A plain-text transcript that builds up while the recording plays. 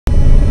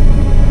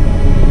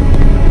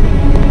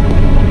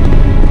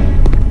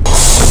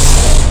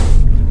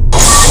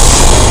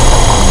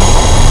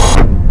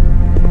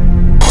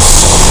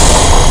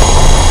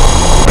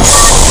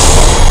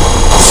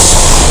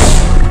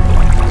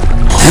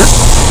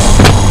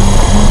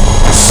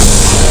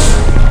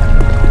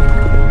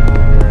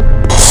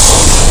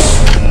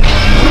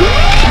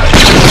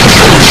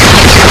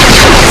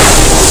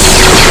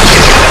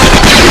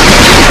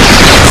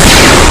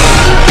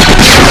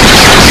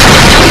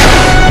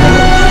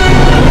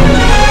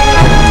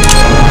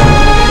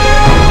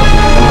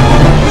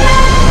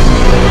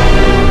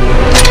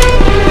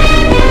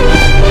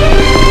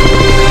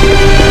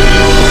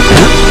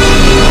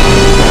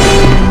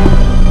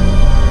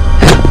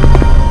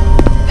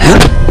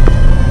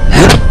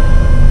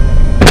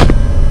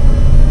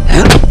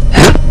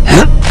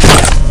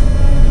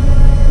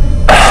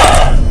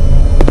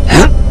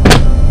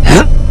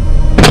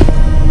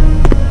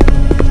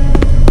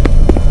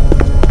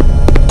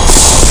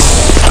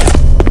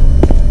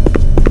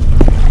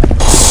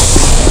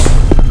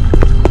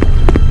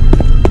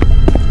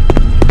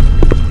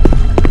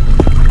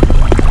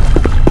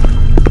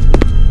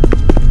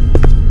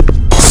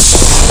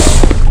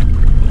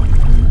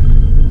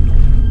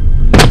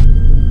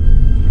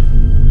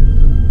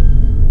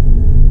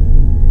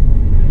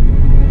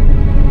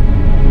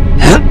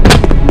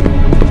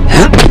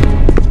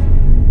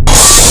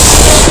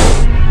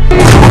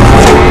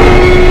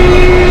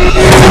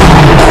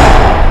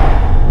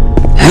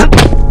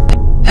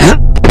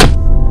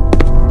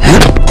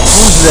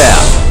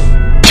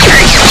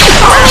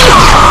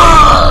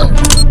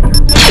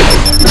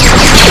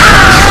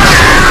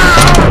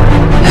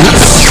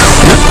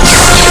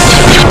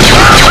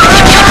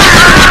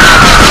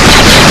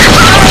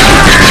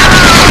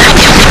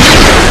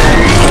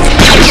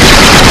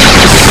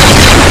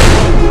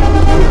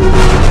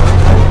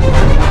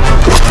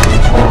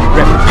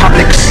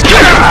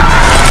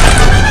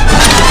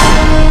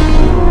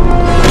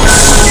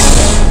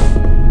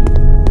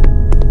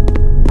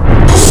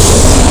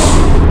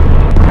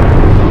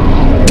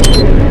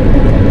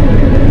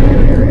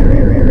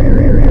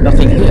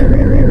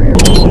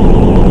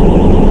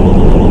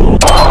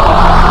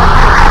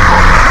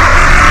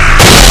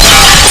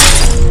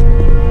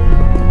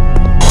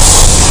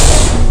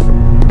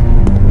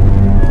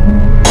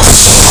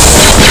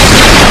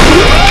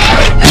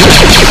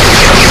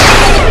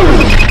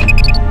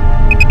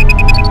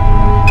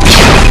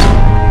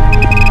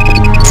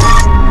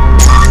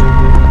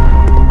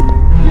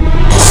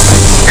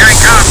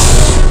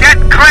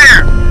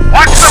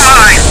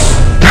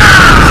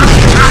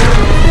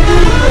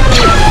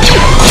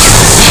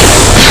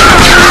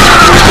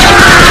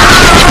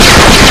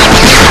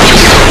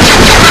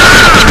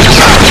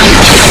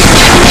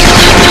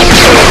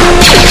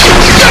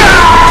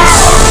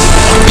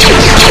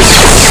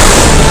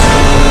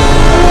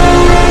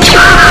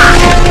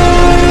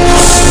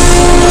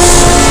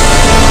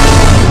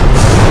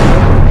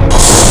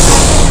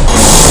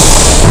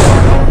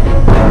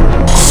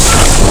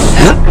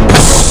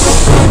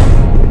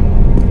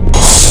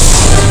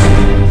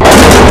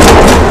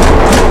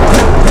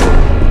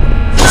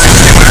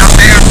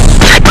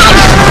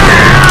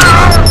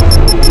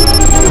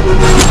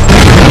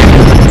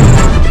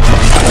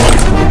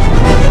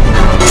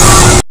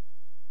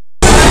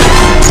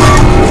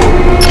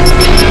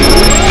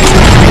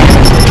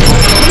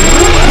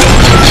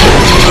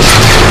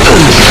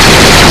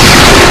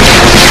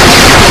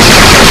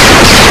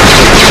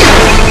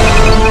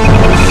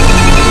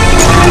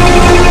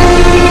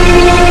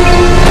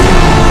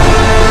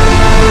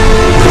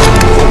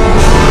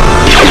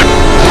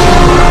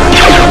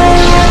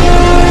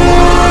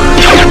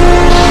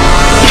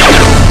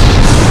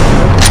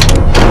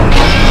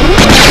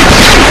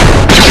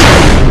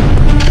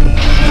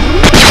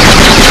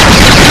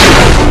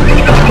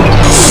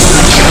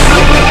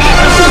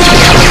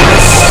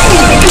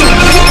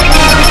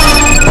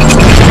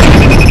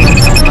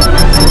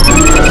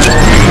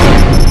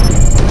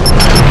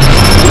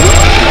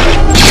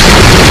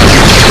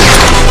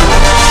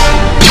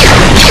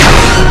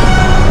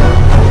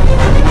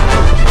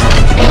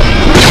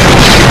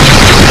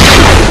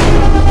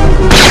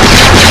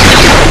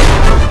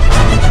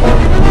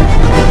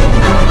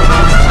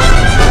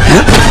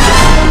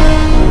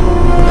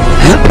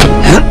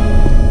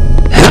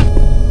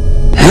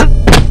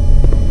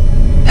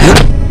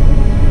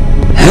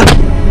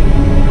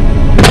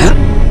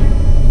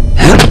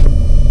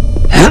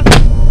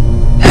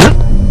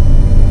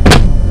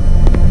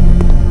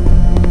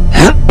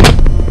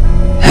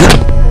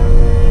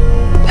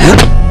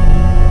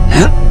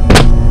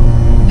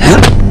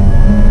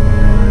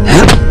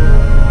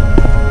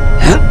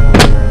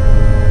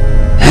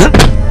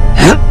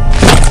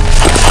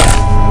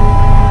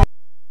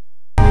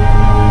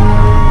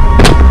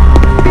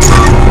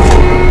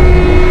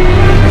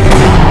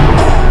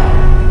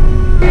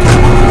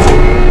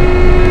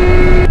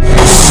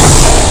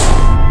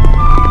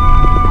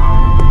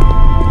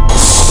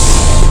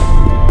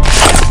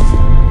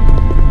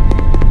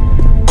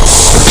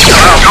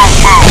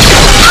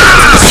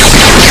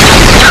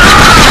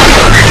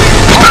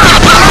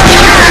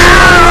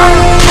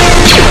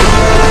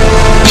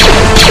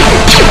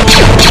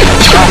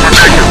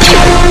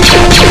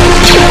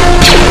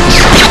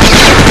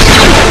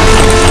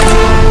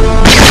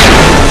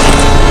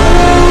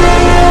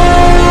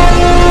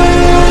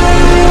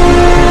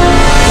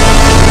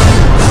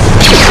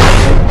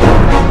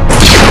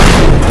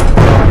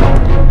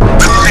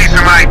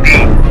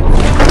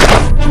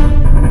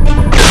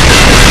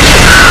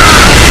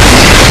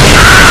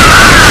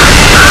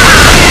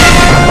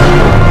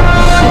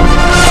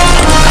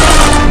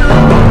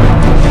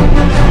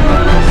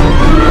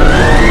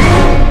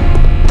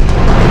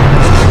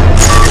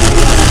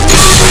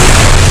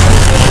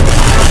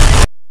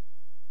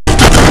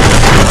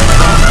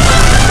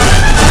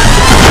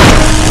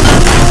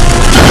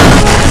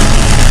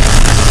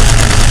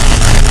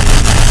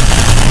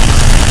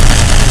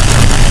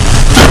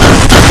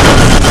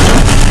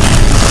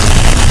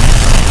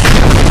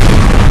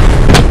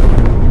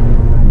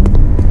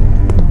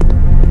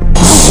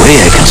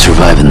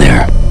survive in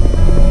there.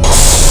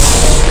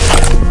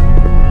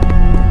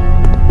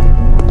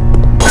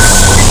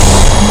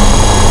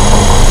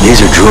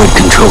 These are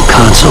droid-controlled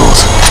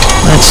consoles.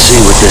 Let's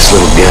see what this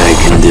little guy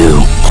can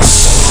do.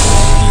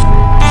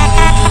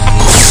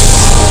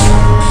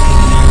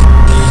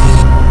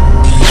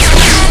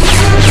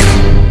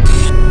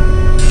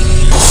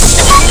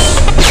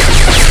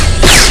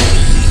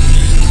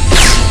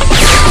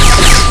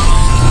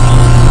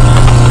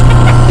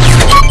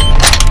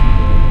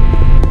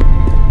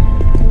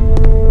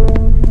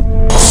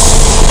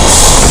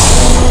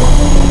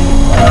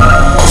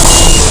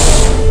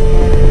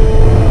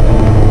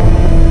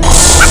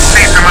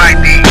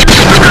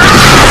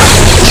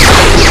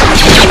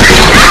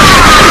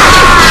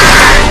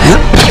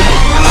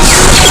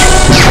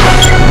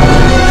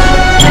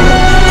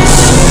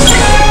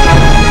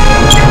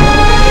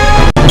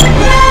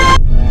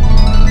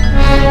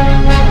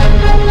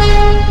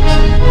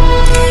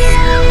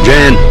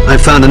 I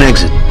found an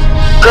exit.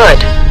 Good.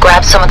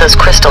 Grab some of those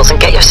crystals and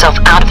get yourself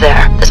out of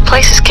there. This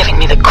place is giving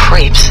me the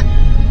creeps.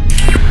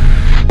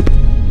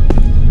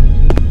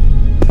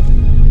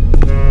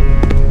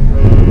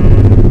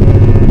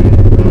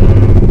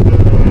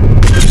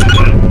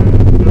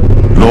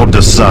 Lord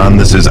Desan,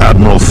 this is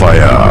Admiral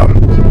Fire.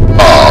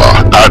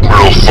 Ah,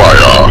 Admiral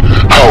Fire.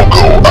 How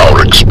go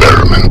our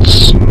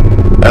experiments?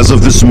 As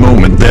of this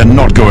moment, they're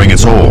not going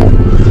at all.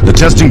 The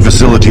testing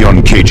facility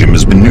on Kajim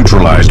has been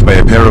neutralized by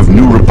a pair of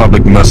New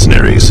Republic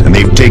mercenaries, and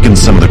they've taken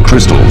some of the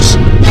crystals.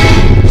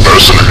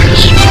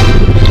 Mercenaries?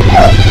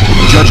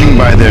 Judging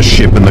by their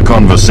ship and the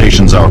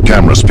conversations our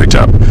cameras picked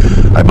up,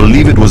 I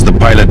believe it was the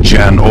pilot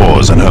Jan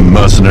Oz and her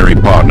mercenary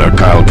partner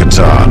Kyle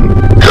Katarn.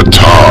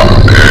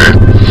 Katarn, eh?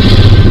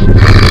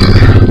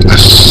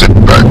 This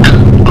setback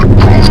could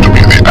prove to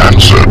be the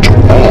answer to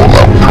all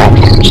our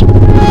problems.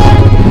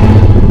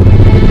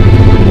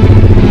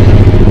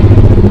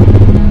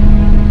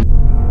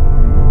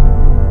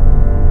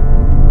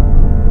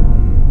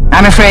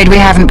 I'm afraid we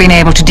haven't been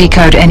able to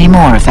decode any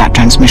more of that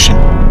transmission.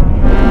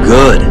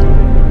 Good.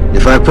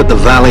 If I put the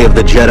Valley of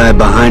the Jedi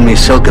behind me,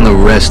 so can the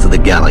rest of the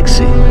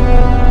galaxy.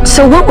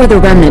 So what were the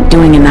Remnant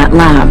doing in that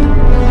lab?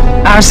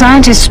 Our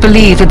scientists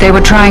believe that they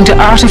were trying to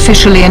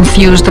artificially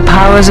infuse the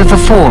powers of the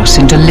Force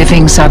into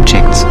living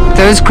subjects.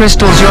 Those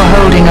crystals you're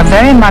holding are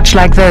very much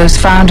like those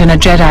found in a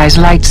Jedi's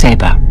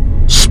lightsaber.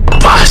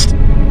 Spast!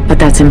 But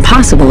that's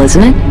impossible,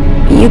 isn't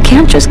it? You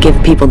can't just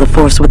give people the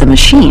Force with a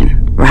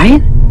machine,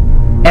 right?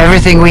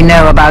 Everything we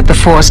know about the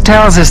Force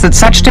tells us that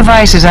such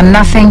devices are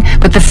nothing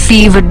but the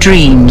fevered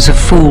dreams of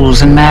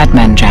fools and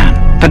madmen, Jan.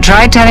 But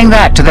try telling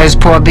that to those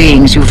poor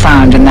beings you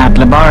found in that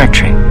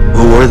laboratory.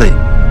 Who were they?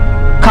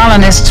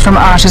 Colonists from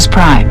Artus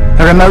Prime,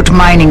 a remote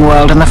mining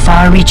world on the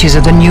far reaches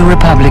of the New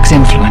Republic's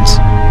influence.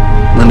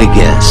 Let me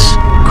guess.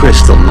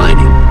 Crystal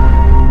mining.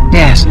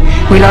 Yes,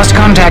 we lost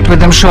contact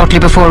with them shortly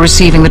before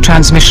receiving the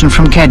transmission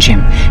from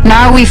Kajim.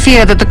 Now we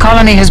fear that the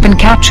colony has been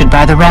captured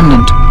by the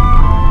Remnant.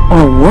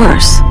 Or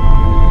worse.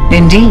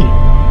 Indeed.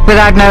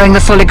 Without knowing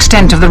the full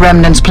extent of the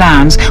Remnant's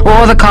plans,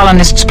 or the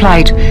colonists'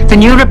 plight, the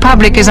New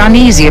Republic is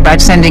uneasy about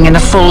sending in a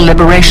full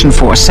liberation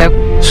force,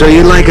 So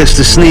you'd like us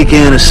to sneak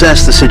in,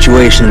 assess the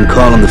situation, and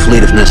call in the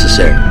fleet if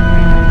necessary?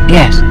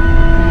 Yes.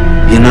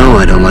 You know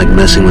I don't like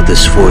messing with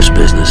this Force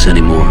business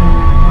anymore.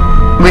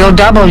 We'll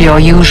double your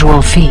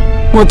usual fee.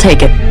 We'll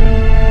take it.